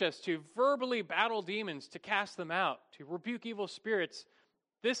teach us to verbally battle demons, to cast them out, to rebuke evil spirits,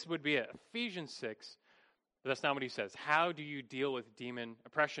 this would be it. Ephesians 6. But that's not what he says. How do you deal with demon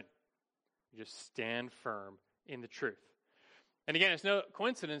oppression? You just stand firm in the truth. And again, it's no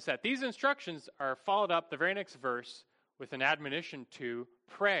coincidence that these instructions are followed up the very next verse with an admonition to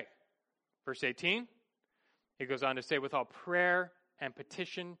pray. Verse 18, he goes on to say, with all prayer and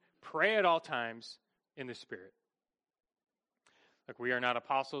petition, pray at all times in the Spirit. Look, we are not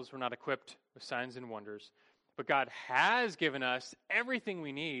apostles. We're not equipped with signs and wonders. But God has given us everything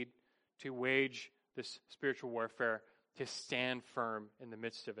we need to wage this spiritual warfare, to stand firm in the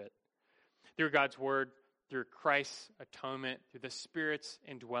midst of it. Through God's word, through Christ's atonement, through the Spirit's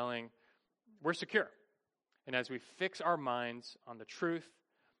indwelling, we're secure. And as we fix our minds on the truth,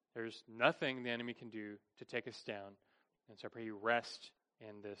 there's nothing the enemy can do to take us down. And so I pray you rest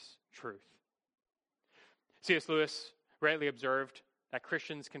in this truth. C.S. Lewis rightly observed that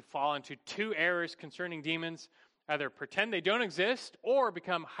Christians can fall into two errors concerning demons, either pretend they don't exist or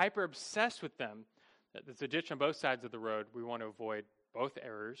become hyper-obsessed with them. There's a ditch on both sides of the road. We want to avoid both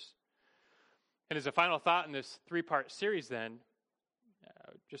errors. And as a final thought in this three-part series then,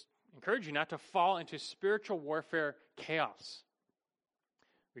 just encourage you not to fall into spiritual warfare chaos.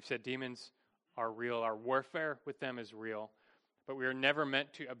 We've said demons are real. Our warfare with them is real. But we are never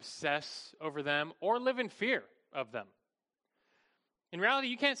meant to obsess over them or live in fear of them. In reality,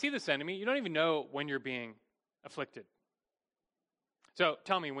 you can't see this enemy. You don't even know when you're being afflicted. So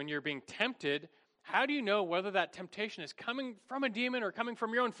tell me, when you're being tempted, how do you know whether that temptation is coming from a demon or coming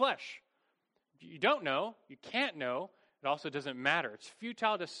from your own flesh? You don't know. You can't know. It also doesn't matter. It's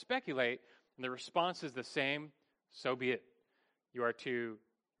futile to speculate, and the response is the same. So be it. You are to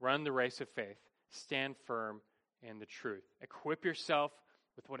run the race of faith. Stand firm in the truth. Equip yourself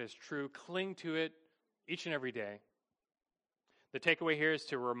with what is true. Cling to it each and every day. The takeaway here is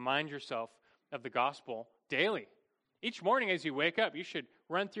to remind yourself of the gospel daily. Each morning as you wake up, you should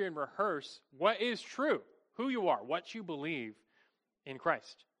run through and rehearse what is true, who you are, what you believe in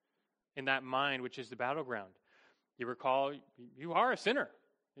Christ, in that mind which is the battleground. You recall you are a sinner.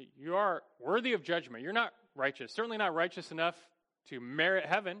 You are worthy of judgment. You're not righteous, certainly not righteous enough to merit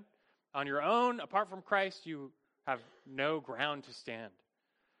heaven. On your own, apart from Christ, you have no ground to stand.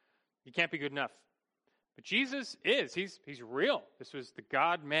 You can't be good enough. But Jesus is. He's real. This was the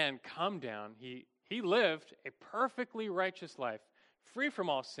God-man come down. He lived a perfectly righteous life, free from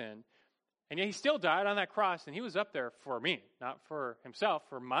all sin, and yet he still died on that cross, and he was up there for me, not for himself,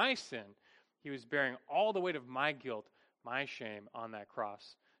 for my sin. He was bearing all the weight of my guilt, my shame on that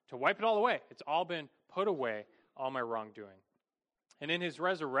cross to wipe it all away. It's all been put away, all my wrongdoing. And in his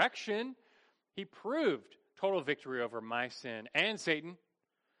resurrection, he proved total victory over my sin and Satan,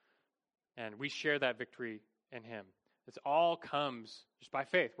 and we share that victory in him. This all comes just by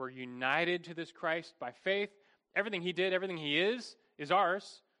faith. We're united to this Christ by faith. Everything he did, everything he is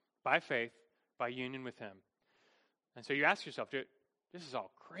ours by faith, by union with him. And so you ask yourself, this is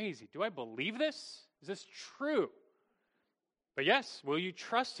all crazy. Do I believe this? Is this true? But yes, will you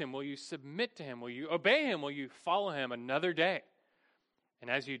trust him? Will you submit to him? Will you obey him? Will you follow him another day? And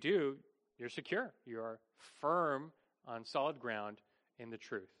as you do, you're secure. You are firm on solid ground in the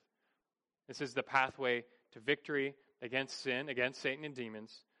truth. This is the pathway to victory against sin, against Satan and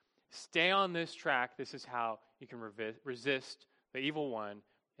demons. Stay on this track. This is how you can resist the evil one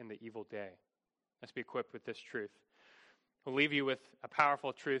in the evil day. Let's be equipped with this truth. We'll leave you with a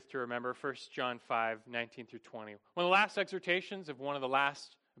powerful truth to remember, 1 John 5, 19 through 20. One of the last exhortations of one of the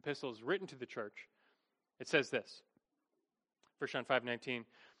last epistles written to the church. It says this, 1 John 5, 19,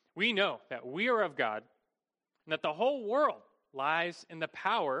 we know that we are of God, and that the whole world lies in the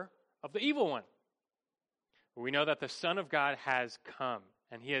power of the evil one. We know that the Son of God has come,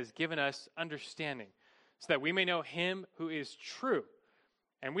 and he has given us understanding, so that we may know him who is true.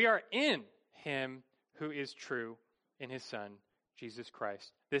 And we are in him who is true, in his Son, Jesus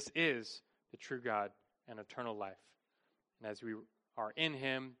Christ. This is the true God and eternal life. And as we are in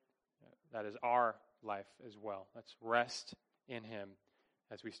him, that is our life as well. Let's rest in him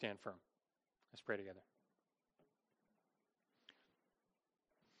as we stand firm. Let's pray together.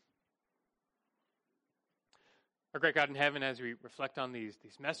 Our great God in heaven, as we reflect on these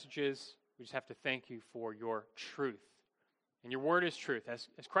messages, we just have to thank you for your truth. And your word is truth. As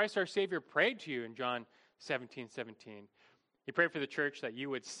Christ our Savior prayed to you in John 17:17, he prayed for the church that you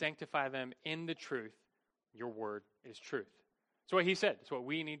would sanctify them in the truth. Your word is truth. It's what he said. It's what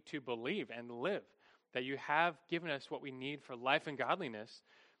we need to believe and live, that you have given us what we need for life and godliness.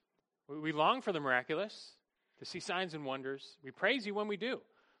 We long for the miraculous, to see signs and wonders. We praise you when we do.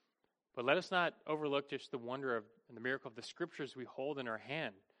 But let us not overlook just the wonder of and the miracle of the scriptures we hold in our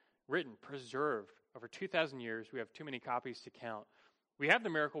hand, written, preserved over 2,000 years. We have too many copies to count. We have the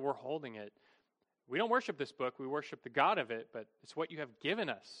miracle, we're holding it. We don't worship this book, we worship the God of it, but it's what you have given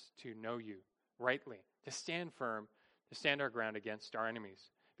us to know you rightly, to stand firm, to stand our ground against our enemies,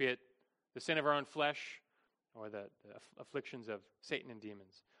 be it the sin of our own flesh or the afflictions of Satan and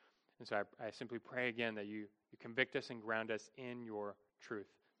demons. And so I simply pray again that you convict us and ground us in your truth,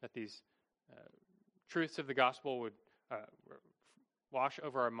 that these truths of the gospel would wash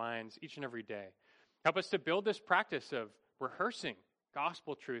over our minds each and every day. Help us to build this practice of rehearsing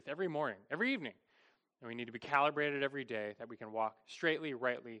gospel truth every morning, every evening. And we need to be calibrated every day that we can walk straightly,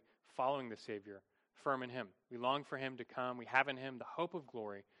 rightly, following the Savior, firm in him. We long for him to come. We have in him the hope of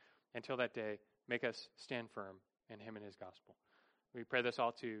glory. Until that day, make us stand firm in him and his gospel. We pray this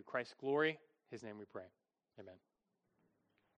all to Christ's glory. His name we pray. Amen.